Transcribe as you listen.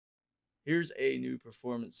Here's a new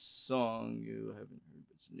performance song you haven't heard,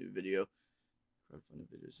 but it's a new video. Crowdfunding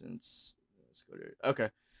video since. Let's go there. Okay.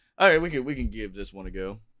 All right, we can give this one a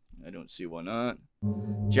go. I don't see why not.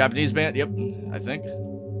 Japanese band. Yep, I think.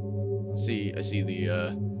 I see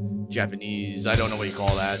the Japanese. I don't know what you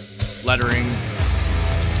call that. Lettering.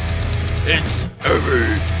 It's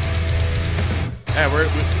heavy. Yeah,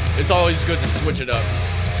 it's always good to switch it up.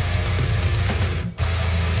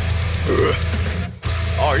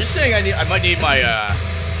 Oh, are you saying I might need my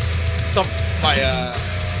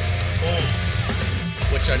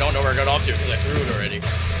which I don't know where I got off to because I threw it already.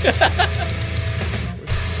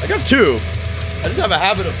 I got two. I just have a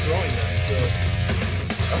habit of throwing them, so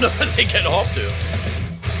I don't know where they get off to.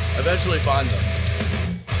 I eventually find them.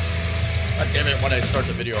 God damn it, when I start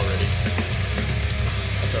the video already.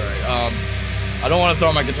 That's alright. I don't want to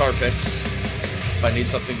throw my guitar picks if I need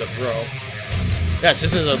something to throw. Yes,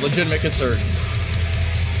 this is a legitimate concern.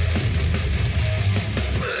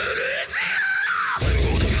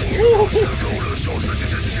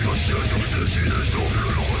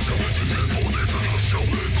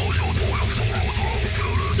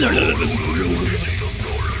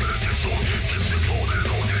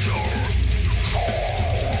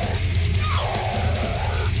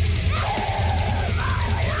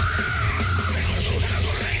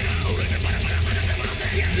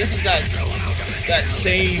 This is that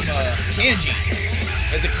same kanji.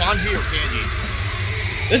 Is it kanji or kanji?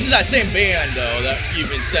 This is that same band though that you've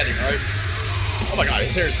been setting, right? Oh my god,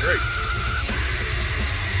 his hair is great.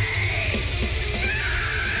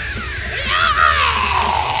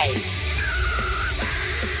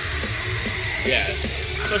 Yeah,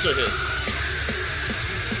 especially his.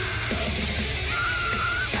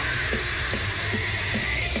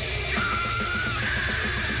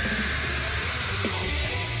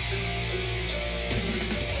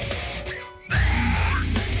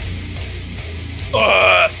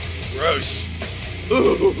 Gross.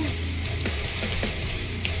 Ooh.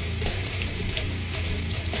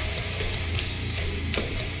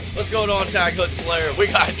 What's going on, Tag Hood Slayer? We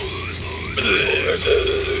got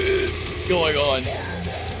going on.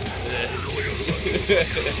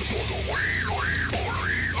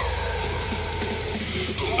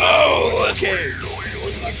 Oh, okay.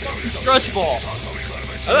 Stress ball.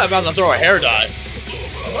 I'm about to throw a hair dye.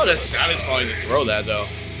 It's not as satisfying to throw that though.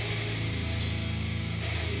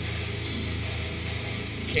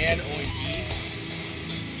 Can on E.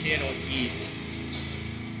 Can on E.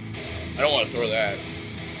 I don't want to throw that.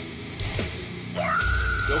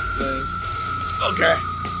 Okay.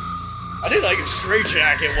 I need like a straight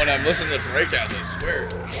jacket when I'm listening to breakdowns, I swear.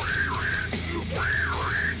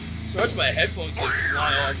 Stretch my headphones to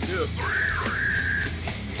fly all I can do.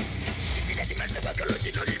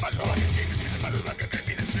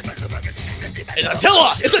 It's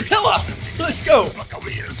Attila! It's Attila! Let's go!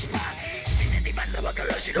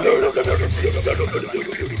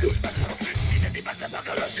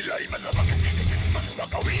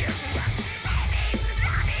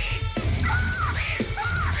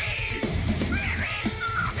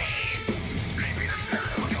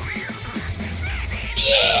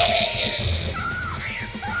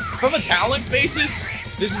 From a talent basis,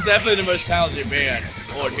 this is definitely the most talented band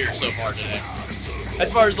on here so far today.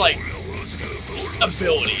 As far as like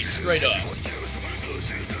ability, straight up,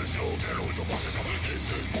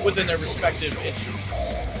 within their respective instruments,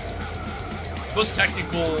 most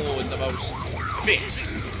technical and the most fixed.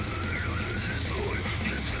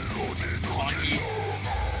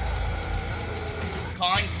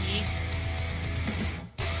 Conky.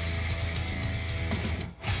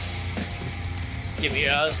 Give me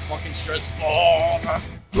a fucking stress ball.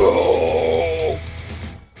 Go!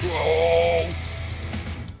 Go!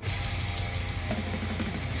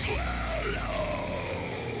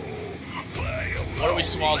 What are we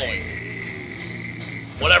swallowing?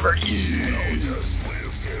 Whatever.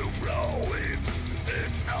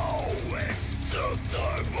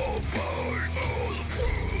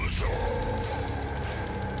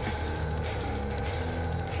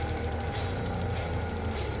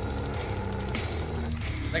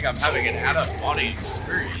 I think I'm having an out-of-body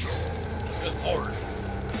experience. Good lord.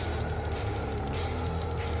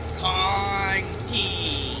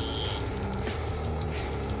 Conky.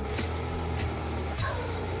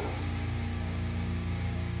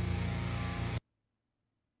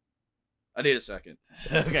 I need a second.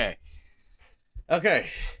 Okay. Okay.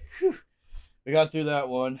 Whew. We got through that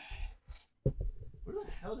one. Where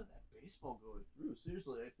the hell did that baseball go through?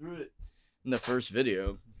 Seriously, I threw it in the first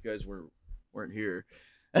video. You guys weren't here.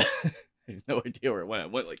 I have no idea where it went.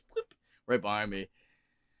 It went like whoop, right behind me.